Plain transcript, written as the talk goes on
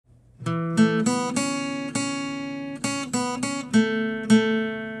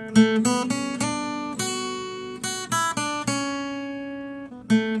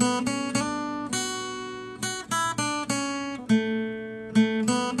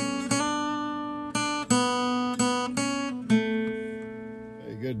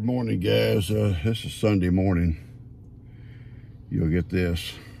guys, this is Sunday morning. You'll get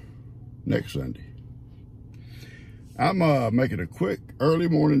this next Sunday. I'm making a quick early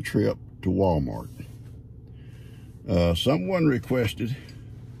morning trip to Walmart. Someone requested,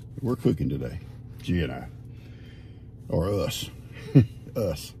 we're cooking today, G and I, or us,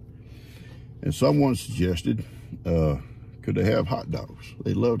 us. And someone suggested, could they have hot dogs?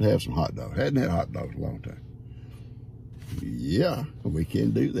 They'd love to have some hot dogs. Hadn't had hot dogs in a long time. Yeah, we can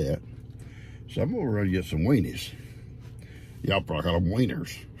do that. So I'm gonna get some weenies. Y'all probably call them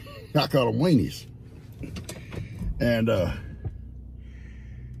wieners. I call them weenies. And I'm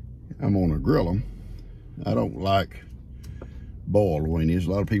gonna grill them. I don't like boiled weenies.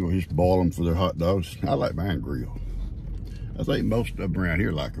 A lot of people just boil them for their hot dogs. I like mine grilled. I think most of them around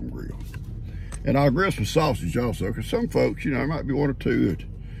here like them grilled. And I'll grill some sausage also, because some folks, you know, there might be one or two that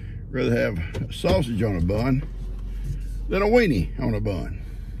rather have sausage on a bun than a weenie on a bun.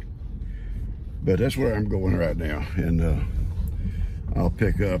 But that's where I'm going right now. And I'll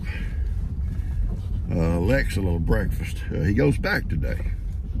pick up Lex a little breakfast. He goes back today.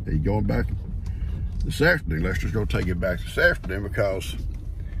 He's going back this afternoon. Lester's going to take him back this afternoon because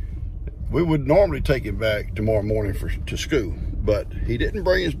we would normally take him back tomorrow morning to school. But he didn't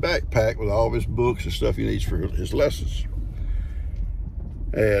bring his backpack with all of his books and stuff he needs for his lessons.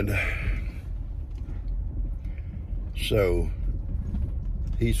 And so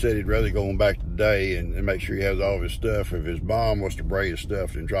he said he'd rather go on back today and make sure he has all of his stuff. If his mom was to bring his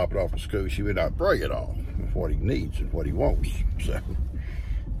stuff and drop it off at school, she would not bring it all with what he needs and what he wants. So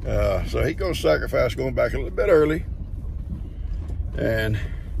he's going to sacrifice going back a little bit early and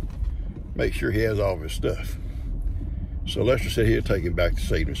make sure he has all of his stuff. So Lester said he'll take him back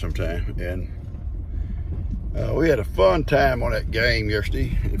this evening sometime. And we had a fun time on that game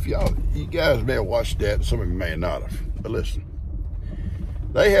yesterday. If you guys may have watched that, some of you may not have. But listen,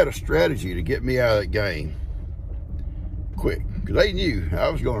 they had a strategy to get me out of that game quick, because they knew I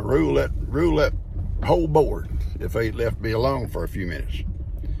was going to rule that whole board if they left me alone for a few minutes.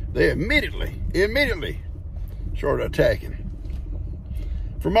 They immediately started attacking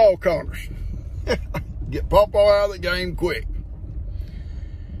from all corners. Get Pawpaw out of the game quick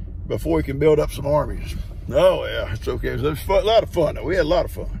before he can build up some armies. Oh yeah, it's okay. It was a lot of fun though. We had a lot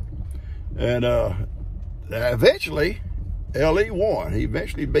of fun. And eventually Ellie won. He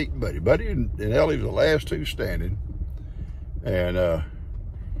eventually beat Buddy. Buddy and Ellie was the last two standing. And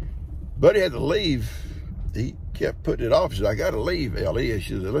Buddy had to leave. He kept putting it off. He said, I got to leave, Ellie. And she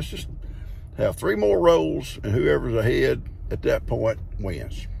said, let's just have 3 more rolls, and whoever's ahead at that point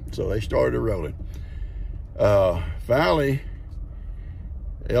wins. So they started rolling. Finally,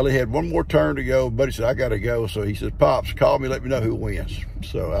 Ellie had 1 more turn to go. Buddy said, I got to go. So he says, Pops, call me, let me know who wins.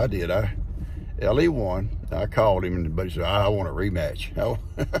 So I did. Ellie won. I called him, and Buddy said, I want a rematch. I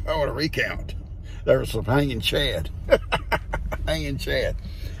want a recount. There was some hanging Chad. Hanging Chad.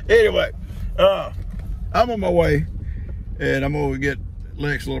 Anyway, I'm on my way, and I'm going to get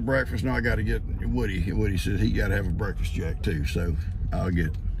Lex a little breakfast. Now I got to get Woody. And Woody says he got to have a breakfast jack too, so I'll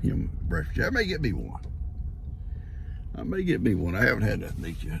get him a breakfast jack. I may get me one. I haven't had that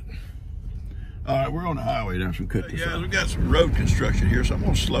meat yet. All right, we're on the highway now, so we'll cut this out. We got some road construction here, so I'm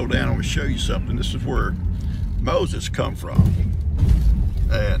going to slow down. I'm going to show you something. This is where Moses come from.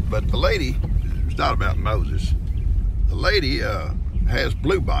 But the lady, it's not about Moses. The lady has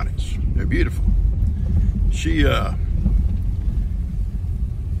blue bonnets. They're beautiful. She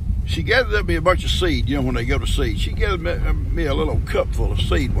gathered up me a bunch of seed, you know, when they go to seed. She gathered me a little cup full of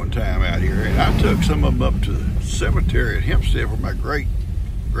seed one time out here, and I took some of them up to the cemetery at Hempstead where my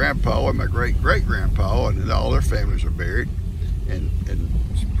great-grandpa and my great-great-grandpa and all their families are buried, and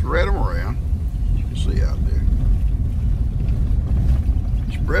spread them around. You can see out there.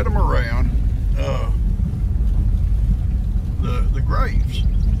 Spread them around the graves.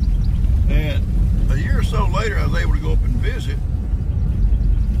 And a year or so later, I was able to go up and visit.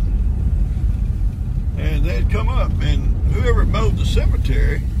 And they'd come up, and whoever mowed the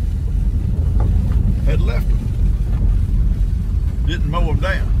cemetery had left them. Didn't mow them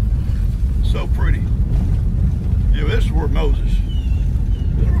down. So pretty. Yeah, this is where Moses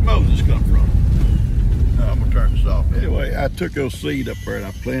come from. I'm gonna turn this off. Anyway, I took those seed up there and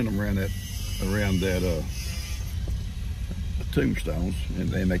I planted them around that tombstones, and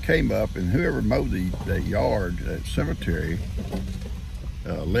they came up, and whoever mowed that yard, that cemetery,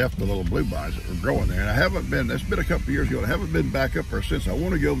 left the little blue bonnets that were growing there. And I haven't been, that's been a couple of years ago, I haven't been back up there since. I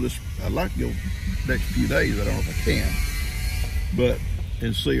want to go I'd like to go next few days. I don't know if I can, but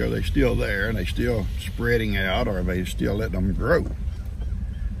and see, are they still there, and they still spreading out, or are they still letting them grow?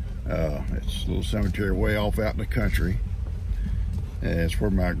 It's a little cemetery way off out in the country. It's where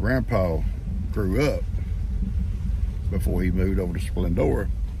my grandpa grew up before he moved over to Splendora.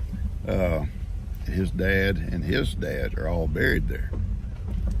 His dad and his dad are all buried there,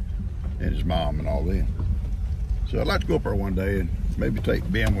 and his mom and all them. So I'd like to go up there one day and maybe take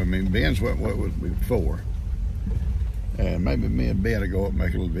Ben with me. Ben's went with me before, and maybe me and Ben will go up and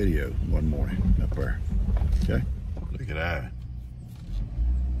make a little video one morning up there. Okay. Look at Ivy.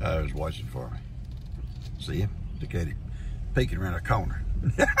 I was watching for me. See him? Look at him peeking around a corner.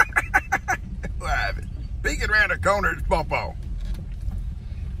 Ivy. Peeking around the corner, it's Pawpaw.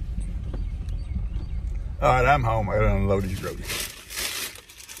 All right, I'm home. I gotta unload these roadies.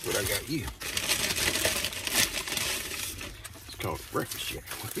 What I got you? It's called a breakfast jack.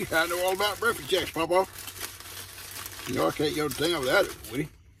 I know all about breakfast jacks, Pawpaw. You know I can't go to town without it, Woody.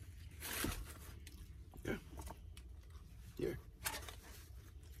 Yeah. Yeah.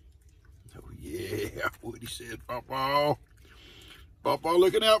 Oh yeah, Woody said, Pawpaw. Pawpaw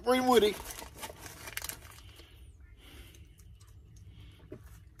looking out for him, Woody.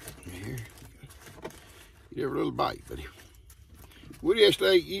 Here. Get every little bite, buddy. Woody has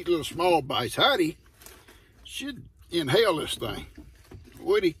to eat little small bites. Heidi should inhale this thing.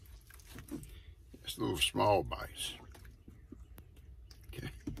 Woody, it's little small bites. Okay.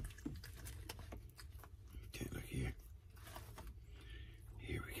 Okay, look here.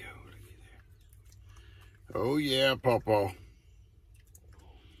 Here we go. Look at there. Oh yeah, Pawpaw.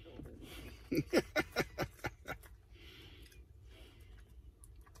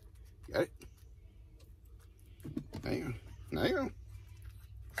 Got it? Hang on. Hang on.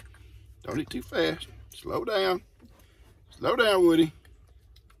 Don't eat too fast. Slow down. Slow down, Woody.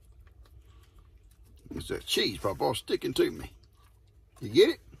 It's that cheese, Pawpaw, sticking to me. You get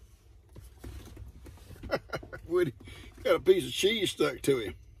it? Woody got a piece of cheese stuck to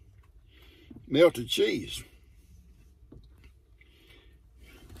him. Melted cheese.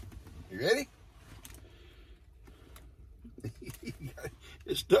 You ready?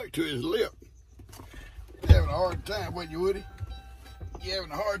 It's stuck to his lip. You're having a hard time, wasn't you, Woody? You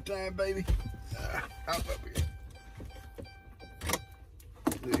having a hard time, baby? Hop up here.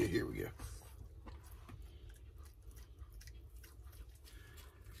 Look, here we go.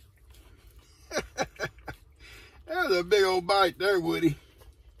 That was a big old bite there, Woody.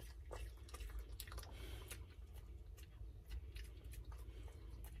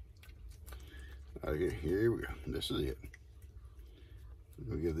 Okay, here we go. This is it.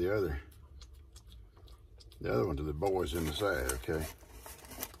 We'll give the other one to the boys in the side, okay?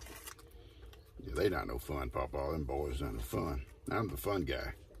 Yeah, they not no fun, Pawpaw. Them boys not no fun. I'm the fun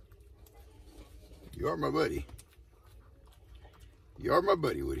guy. You are my buddy. You are my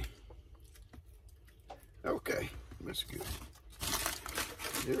buddy, Woody. Okay, that's good.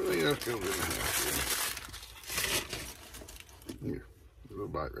 Everything else goes in the house here. Here, a little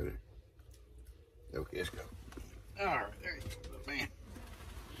bite right there. Okay, let's go. All right, there you go, man.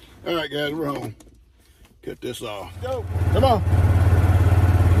 All right, guys, we're home. Cut this off. Go. Come on.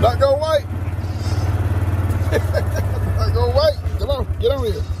 Not gonna wait. Not gonna wait. Come on, get on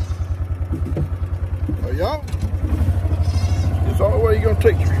here. Are y'all? It's the only way you're gonna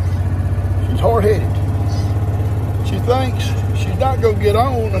teach her. She's hard-headed. She thinks she's not gonna get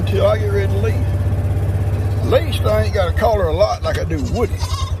on until I get ready to leave. At least I ain't gotta call her a lot like I do Woody.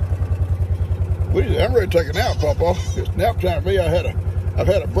 Woody, I'm ready to take a nap, Pawpaw. It's nap time for me. I've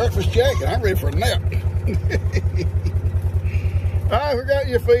had a breakfast jack and I'm ready for a nap. I forgot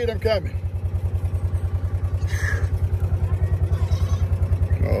your feed, I'm coming.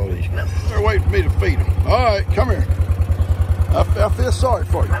 All these guys, they're waiting for me to feed them. All right, come here. I feel sorry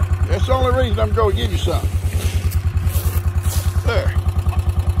for you. That's the only reason I'm going to give you something. There.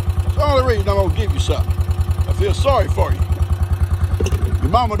 That's the only reason I'm going to give you something. I feel sorry for you. Your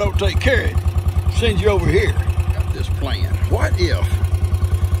mama don't take care of you. Sends you over here. Got this plan. What if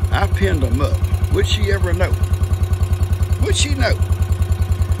I pinned them up? Would she ever know? Would she know?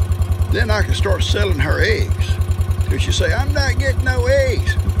 Then I could start selling her eggs. Because she say, I'm not getting no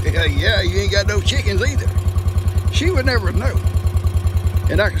eggs. Yeah, you ain't got no chickens either. She would never know.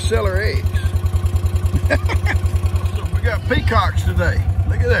 And I could sell her eggs. So we got peacocks today.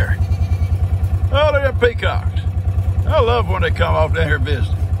 Look at there. Oh, look at peacocks. I love when they come off down here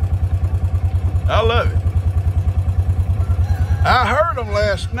visiting. I love it. I heard them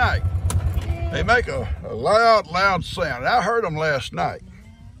last night. They make a loud sound. I heard them last night.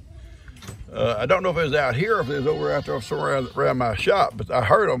 I don't know if it was out here or if it was over out there somewhere around my shop, but I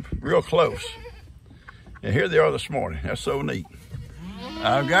heard them real close. And here they are this morning. That's so neat.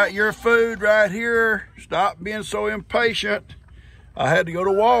 I've got your food right here. Stop being so impatient. I had to go to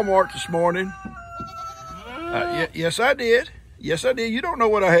Walmart this morning. Yes, I did. Yes, I did. You don't know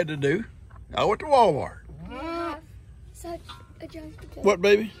what I had to do. I went to Walmart. Such a giant goat. What,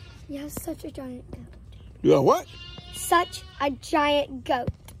 baby? You have such a giant goat. You have what? Such a giant goat.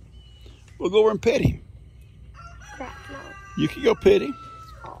 We'll go over and pet him. Crap, no. You can go pet him.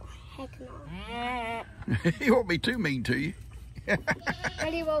 Oh, heck no. He won't be too mean to you. But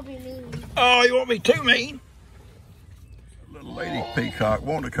he won't be mean. Oh, you won't be too mean? Little lady peacock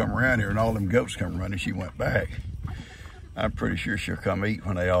wanted to come around here and all them goats come running. She went back. I'm pretty sure she'll come eat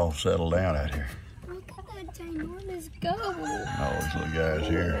when they all settle down out here. Look at that ginormous goat. All these little guys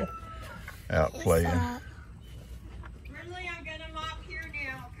here out playing. Really, I'm gonna mop here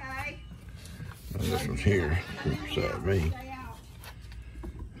now, okay? And this one's here beside me.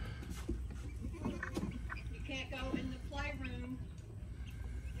 You can't go in the playroom.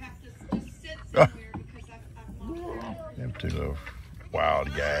 You have to just sit somewhere because I've mopped. Them two little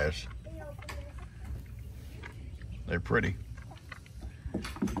wild guys. They're pretty.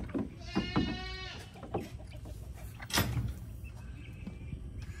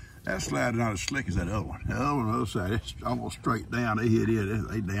 That slide not as slick as that other one. The other one on the other side, it's almost straight down. They hit it,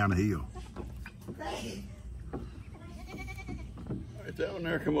 they down the hill. Right, that one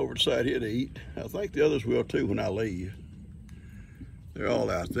there come over the side here to eat. I think the others will too when I leave. They're all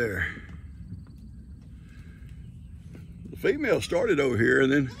out there. The female started over here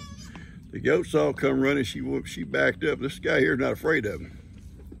and then the goats all come running. She backed up. This guy here is not afraid of him.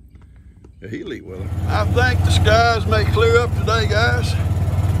 Yeah, he'll eat with them. I think the skies may clear up today, guys.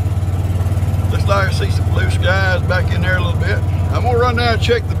 Looks like I see some blue skies back in there a little bit. I'm gonna run down and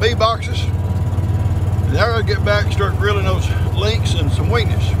check the bee boxes. And then I'll get back and start grilling those links and some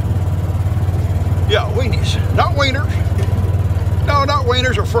weenies. Yeah, weenies, not wieners. No, not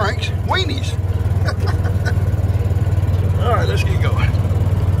wieners or franks, weenies. All right, let's get going.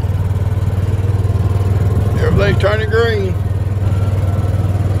 Everything's turning green.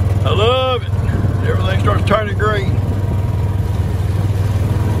 I love it. Everything starts turning green.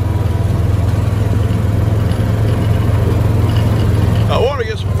 I want to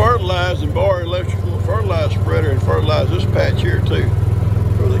get some fertilizer and borrow electrical fertilizer spreader and fertilize this patch here too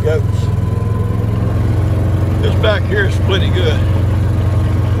for the goats. This back here is plenty good.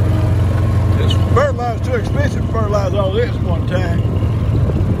 This fertilizer's too expensive to fertilize all this one time.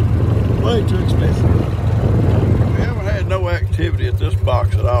 Way too expensive. We haven't had no activity at this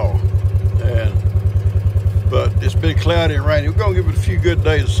box at all, but it's been cloudy and rainy. We're gonna give it a few good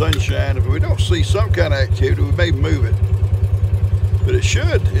days of sunshine. If we don't see some kind of activity, we may move it. But it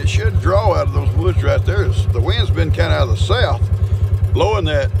should draw out of those woods right there. The wind's been kind of out of the south, blowing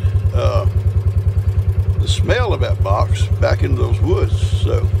that the smell of that box back into those woods.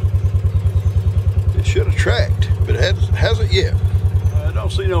 So it should attract, but it hasn't yet. I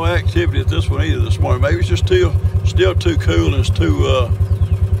don't see no activity at this one either this morning. Maybe it's just still too cool and it's too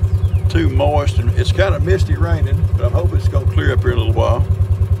moist, and it's kind of misty raining, but I'm hoping it's going to clear up here in a little while.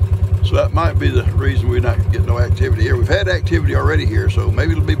 So that might be the reason we're not getting no activity here. We've had activity already here, so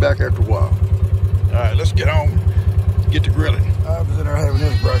maybe it'll be back after a while. All right, let's get on, get to grilling. I was in there having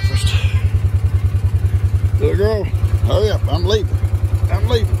his breakfast. Little girl, hurry up, I'm leaving. I'm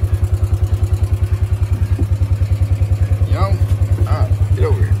leaving. You know? All right, get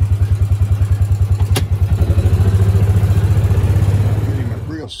over here. Getting my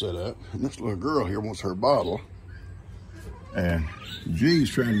grill set up, and this little girl here wants her bottle. And G's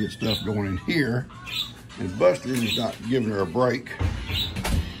trying to get stuff going in here, and Buster is not giving her a break.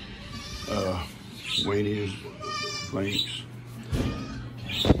 Weenies, links,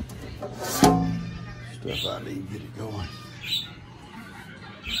 stuff I need to get it going.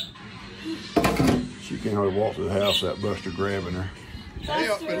 She can't hardly walk to the house without Buster grabbing her.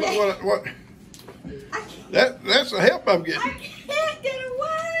 Help me, look what? That's the help I'm getting. I can't get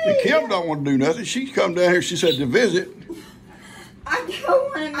away. And Kim don't want to do nothing. She come down here, she said to visit. I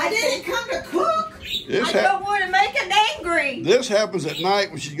didn't come to cook. I don't want to make him angry. This happens at night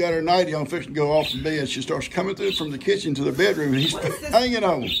when she's got her nightie on, fixing to go off to bed. She starts coming through from the kitchen to the bedroom, and he's hanging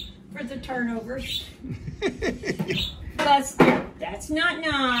on. For the turnovers. That's not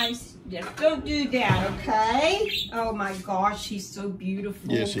nice. Just don't do that, okay? Oh my gosh, he's so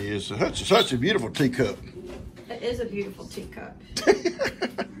beautiful. Yes, he is. Such a beautiful teacup. It is a beautiful teacup.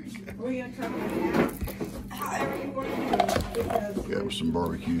 We're gonna cover that. However you want to do it. Got some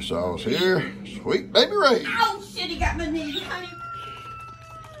barbecue sauce here. Sweet baby Ray. Oh shit, he got my knee, honey.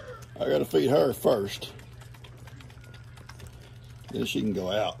 I gotta feed her first. Then she can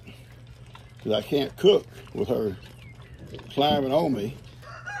go out. Because I can't cook with her climbing on me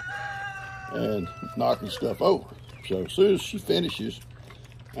and knocking stuff over. So as soon as she finishes,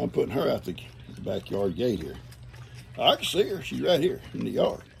 I'm putting her out the backyard gate here. I can see her. She's right here in the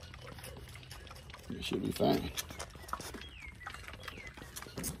yard. She'll be fine.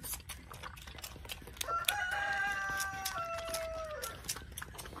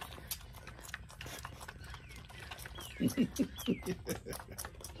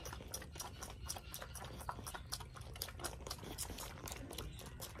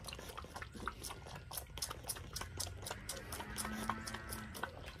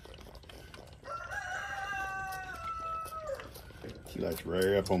 She likes to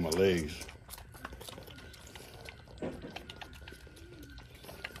rear up on my legs.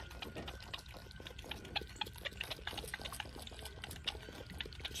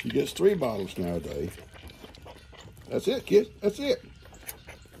 She gets 3 bottles nowadays. That's it, kid. That's it.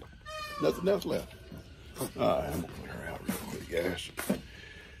 Nothing else left. All right, I'm gonna put her out real quick, guys. Let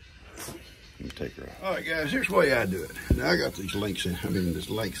me take her out. All right, guys, here's the way I do it. Now I got these links in. This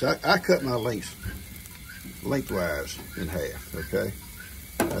links. I cut my links lengthwise in half. Okay.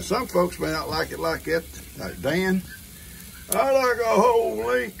 Now some folks may not like it like that. Like Dan, I like a whole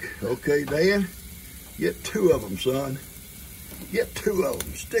link. Okay, Dan, get 2 of them, son. Get 2 of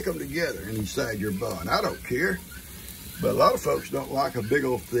them. Stick them together inside your bun. I don't care. But a lot of folks don't like a big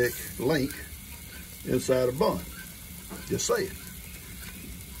old thick link inside a bun. Just saying.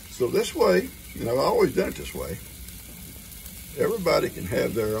 So this way, and I've always done it this way, everybody can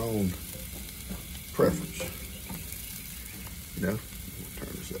have their own preference. You know,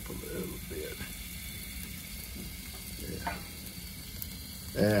 turn this up a little bit. Yeah.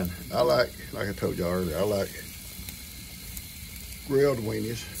 And I like I told y'all earlier, I like grilled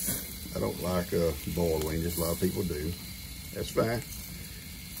weenies. I don't like boiled weenies. A lot of people do. That's fine.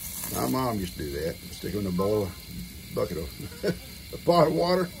 My mom used to do that. Stick them in a bucket of a pot of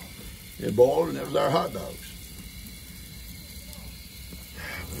water and boil it, and that was our hot dogs.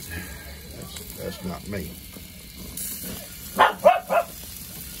 But that's not me.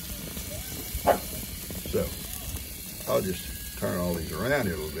 So I'll just turn all these around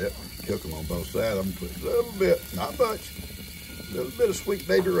here a little bit, cook them on both sides. I'm gonna put a little bit, not much, a little bit of Sweet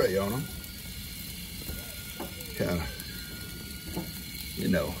Baby Ray on them. Kind of, you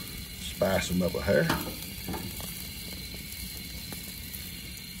know, spice them up a hair.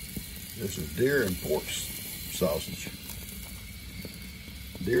 This is deer and pork sausage.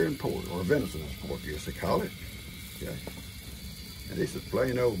 Deer and pork, or venison as pork, I guess they call it. Okay. And this is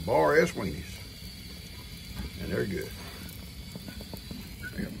plain old bar S weenies. And they're good.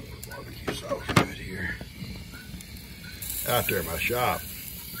 I got my little barbecue sauce right here. Out there in my shop,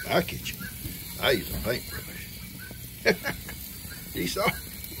 my kitchen, I use a paintbrush. You saw?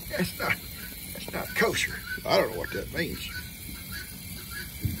 That's not kosher. I don't know what that means.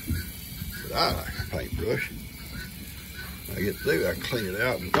 But I like a paintbrush. When I get through, I can clean it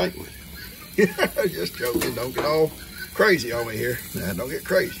out and paint with it. Just joking. Don't get all crazy on me here. Nah, don't get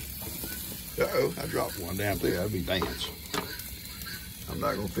crazy. Uh-oh, I dropped one down there. That'd be dance. I'm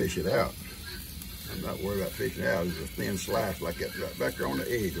not going to fish it out. I'm not worried about fishing it out. It's a thin slice like that right back there on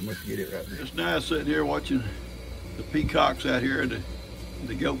the edge. I must get it right there. It's nice sitting here watching the peacocks out here in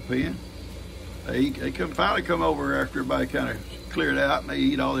the goat pen. They finally come over after everybody kind of cleared out, and they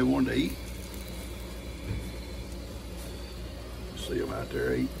eat all they wanted to eat. See them out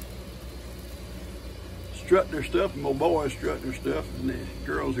there eating. Strutting their stuff, and my boys strutting their stuff, and the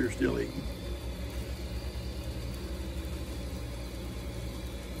girls here still eating.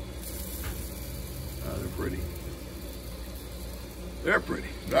 Oh, they're pretty. They're pretty.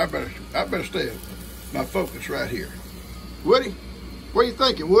 I better stay at my focus right here. Woody, what are you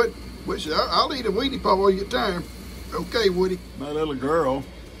thinking, Wood? Woody said, I'll eat a weenie paw while you get time. Okay, Woody. My little girl,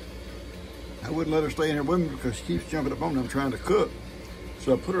 I wouldn't let her stay in here with me because she keeps jumping up on them trying to cook.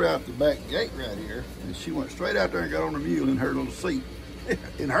 So I put her out the back gate right here, and she went straight out there and got on the mule in her little seat,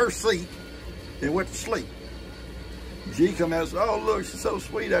 in her seat, and went to sleep. She come out and said, oh, look, she's so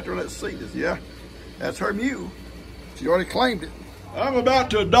sweet out there on that seat. I said, yeah, that's her mule. She already claimed it. I'm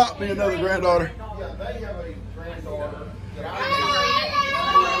about to adopt me another granddaughter. Yeah, they have a granddaughter that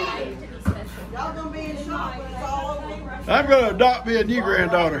y'all gonna be in shock when it's all over. I'm going to adopt me a new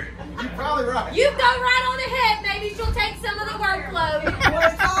granddaughter. You're probably right. You go right on ahead. Maybe she'll take some of the workload. When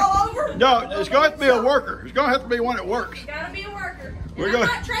it's all over. No, it's going to have to be a worker. It's going to have to be one that works. Gotta be a worker. We're I'm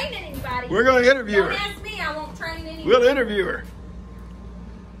not training anybody. We're going to interview Don't her. ask me. I won't train anybody. We'll interview her.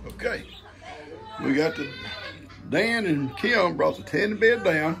 Okay. We got Dan and Kim brought the tandem bed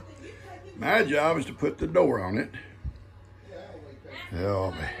down. My job is to put the door on it.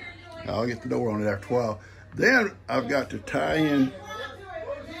 Oh, man. I'll get the door on it after a while. Then I've got to tie in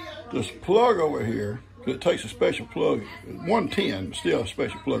this plug over here. It takes a special plug, 110, but still a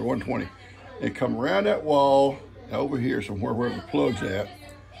special plug, 120. And come around that wall over here somewhere where the plug's at.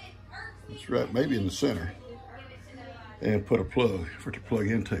 It's right, maybe in the center. And put a plug for it to plug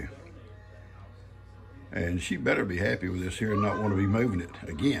into. And she better be happy with this here and not want to be moving it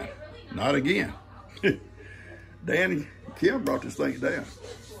again. Not again. Danny, Kim brought this thing down.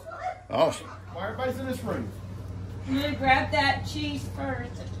 Awesome. Why everybody's in this room? I'm gonna grab that cheese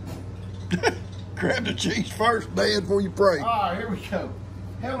first. Grab the cheese first, Dan, before you pray. All right, here we go.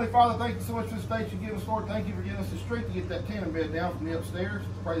 Heavenly Father, thank you so much for this day you give us, Lord. Thank you for giving us the strength to get that tandem bed down from the upstairs.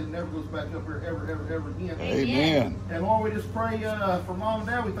 Pray that it never goes back up here ever again. Amen. And Lord, we just pray for Mom and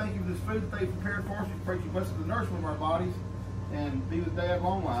Dad. We thank you for this food that they prepared for us. We pray you bless the nourishment of our bodies and be with Dad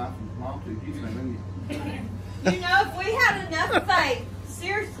long life. And Mom too. Jesus' name. You know, if we had enough faith,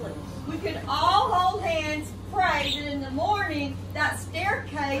 seriously, we could all hold hands, pray that in the morning that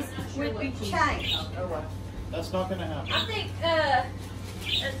staircase would be changed. All right. That's not going to happen. I think,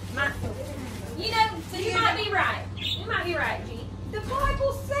 you know, so you might be right. You might be right, G. The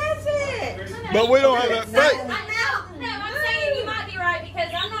Bible says it. But we don't have that faith. I'm saying you might be right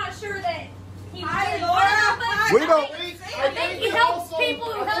because I'm not sure that he I really Lord, does. We don't. I think he helps people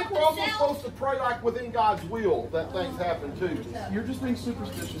who I think help we're also themselves. supposed to pray like within God's will that things happen too. You're just being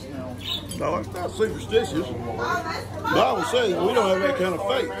superstitious now. No, it's not superstitious. Bible says we don't have that kind of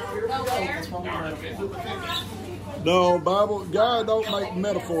faith. No, Bible, God don't make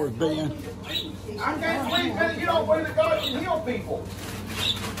metaphors, Ben. I can't believe that you don't believe that God can heal people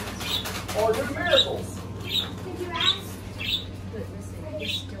or do miracles.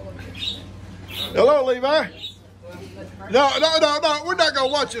 Hello, Levi. No. We're not going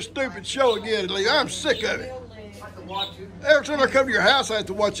to watch this stupid show again, Levi. I'm sick of it. Every time I come to your house, I have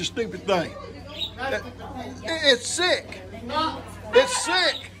to watch this stupid thing. It's sick. It's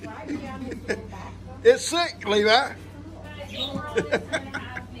sick. It's sick, Levi.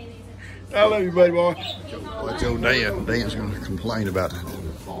 I love you, baby boy. Watch old Dan. Dan's going to complain about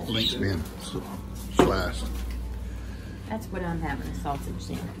the links being sliced. That's what I'm having, a sausage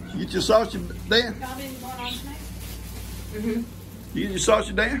sandwich. You get your sausage, Dan? You get your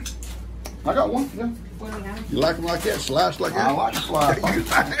sausage, Dan? I got one. Yeah. You like them like that, sliced like that? I like to fly. You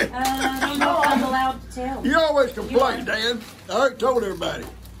like it? I don't know if I'm allowed to tell. You always complain, Dan. I already told everybody.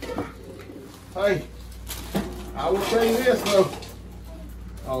 Hey, I will say this though.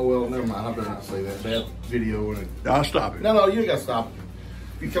 Oh well, never mind. I better not say that. Bad video and I'll stop it. No, you ain't got to stop it.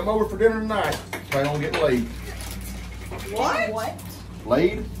 If you come over for dinner tonight, plan on getting laid. What?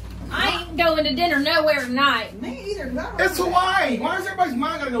 Laid? I ain't going to dinner nowhere tonight. Me either. It's Hawaii. Why does everybody's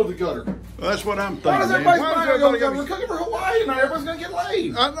mind gotta go to the gutter? Well, that's what I'm thinking. Why does man. everybody's Why mind does gotta go to the everybody gutter? We're cooking for Hawaii tonight. Everybody's gonna get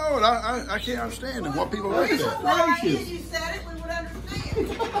laid. I know it. I can't understand it. What people like that. Why if you said it, we would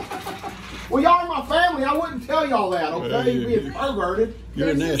understand. Well, y'all are my family. I wouldn't tell y'all that, okay? You're being perverted. You're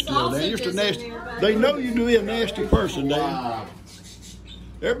a There's nasty some old Dan. You're just a sausages nasty. in there, They know you to be a nasty person, Dan.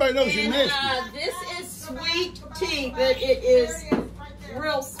 Everybody knows you're And nasty. this is sweet tea, but it is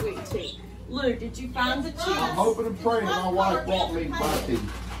real sweet tea. Lou, did you find the cheese? I'm hoping and praying that my wife brought me my tea.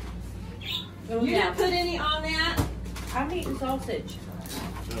 You didn't put any on that? I'm eating sausage.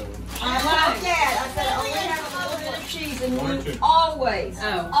 I like that. I said I only have a little bit of cheese, and Lou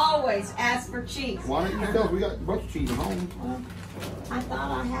always ask for cheese. Why don't you tell us we got a bunch of cheese at home? I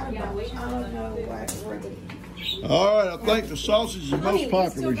thought I had a bunch. I don't know where the All right, I think the sausage is the most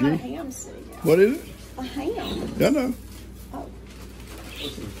popular, G. ham sitting there. What is it? A ham. I know.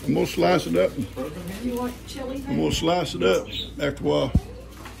 I'm gonna slice it up. You want chili I'm ham? gonna slice it up after a while.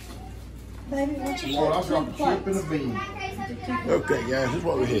 Baby, what you Lord, got? I've got a chip and a bean. Okay, guys, this is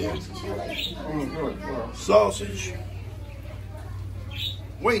what we have. Good. Sausage,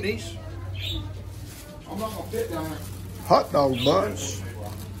 weenies, I'm not gonna fit down there. hot dog buns,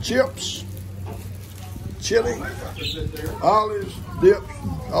 chips, chili, olives, dips,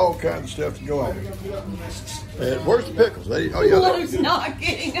 all kinds of stuff to go on. And where's the pickles? Oh yeah, Lou's not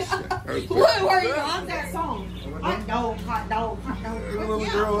getting up. Lou, where you on that song? Hot dog, hot dog, hot dog. little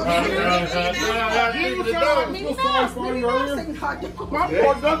girl. I feel sorry for you earlier. My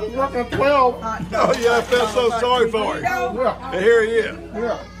poor Ducky's working at 12. Oh yeah, I felt so sorry for him. Yeah. And here he is,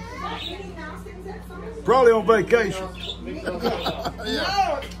 Yeah. probably on vacation.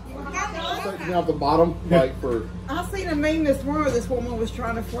 Taking out the bottom, like for. I seen a meme this morning where this woman was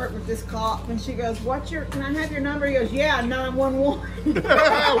trying to flirt with this cop, and she goes, can I have your number? He goes, yeah, 911.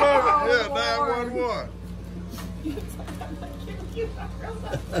 I love it. Yeah, 911.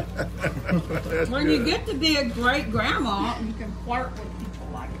 When you get to be a great grandma, you can flirt with people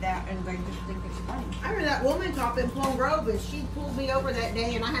like that, and they just think it's funny. I remember that woman cop in Plum Grove, and she pulled me over that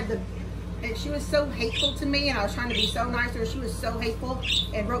day, and I had the and she was so hateful to me, and I was trying to be so nice to her. She was so hateful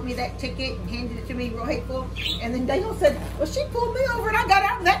and wrote me that ticket and handed it to me real hateful. And then Daniel said, well, she pulled me over and I got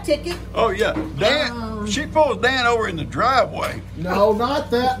out of that ticket. Oh, yeah. Dan, she pulls Dan over in the driveway. No, not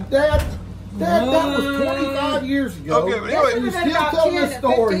that. That was 25 years ago. Okay, but anyway, and you That's still about telling 10 this to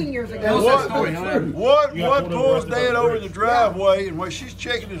story. 15 years ago. And What- that's the truth. What pulls Dan over in the driveway, and when she's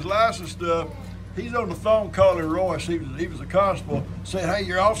checking his license stuff, he's on the phone calling Royce. He was a constable. Said, "Hey,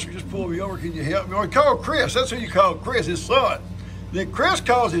 your officer just pulled me over. Can you help me?" Or he called Chris. That's who you call Chris, his son. Then Chris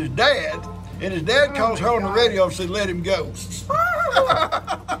calls his dad, and his dad calls her on the radio and said, "Let him go."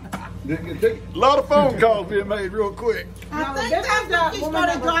 Didn't get a ticket. A lot of phone calls being made real quick. I think that's that she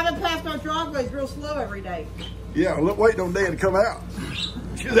started driving past our driveways real slow every day. Yeah, look, waiting on Dan to come out.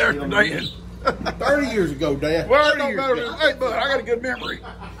 She's there for Dan. 30 years ago, Dad. Well, it don't matter. Hey, bud, I got a good memory.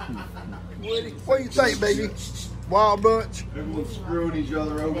 What do you think, baby? Wild bunch? Everyone's screwing each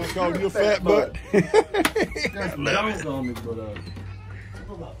other over. Called you a fat butt. That's Love it. on me, but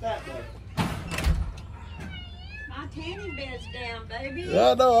My tanning bed's down, baby.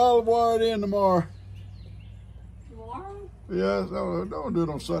 I know, I'll wire it in tomorrow. Tomorrow? Yeah, no, don't do it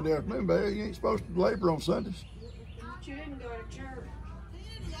on Sunday afternoon, baby. You ain't supposed to labor on Sundays. But you didn't go to church.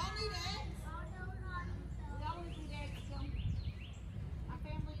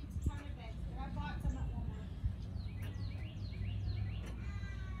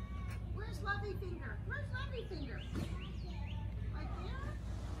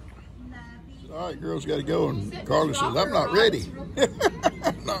 All right, girls got to go, and Carla says, "I'm not ready."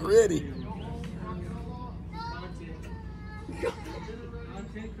 I'm not ready.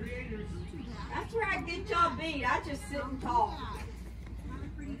 That's where I get y'all beat. I just sit and talk.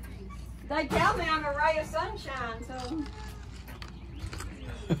 They tell me I'm a ray of sunshine, so.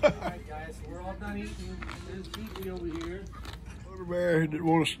 Alright guys, we're all done eating. There's Phoebe over here. Little Bear didn't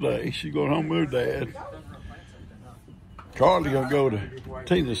want to stay. She's going home with her dad. Carla's going to go to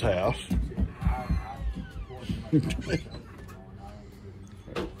Tina's house.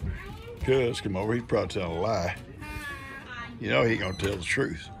 Cuz come over, he'd probably tell a lie. You know he ain't gonna tell the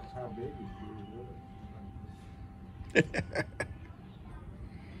truth.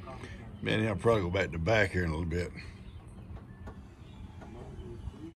 Man, I'll probably go back to the back here in a little bit.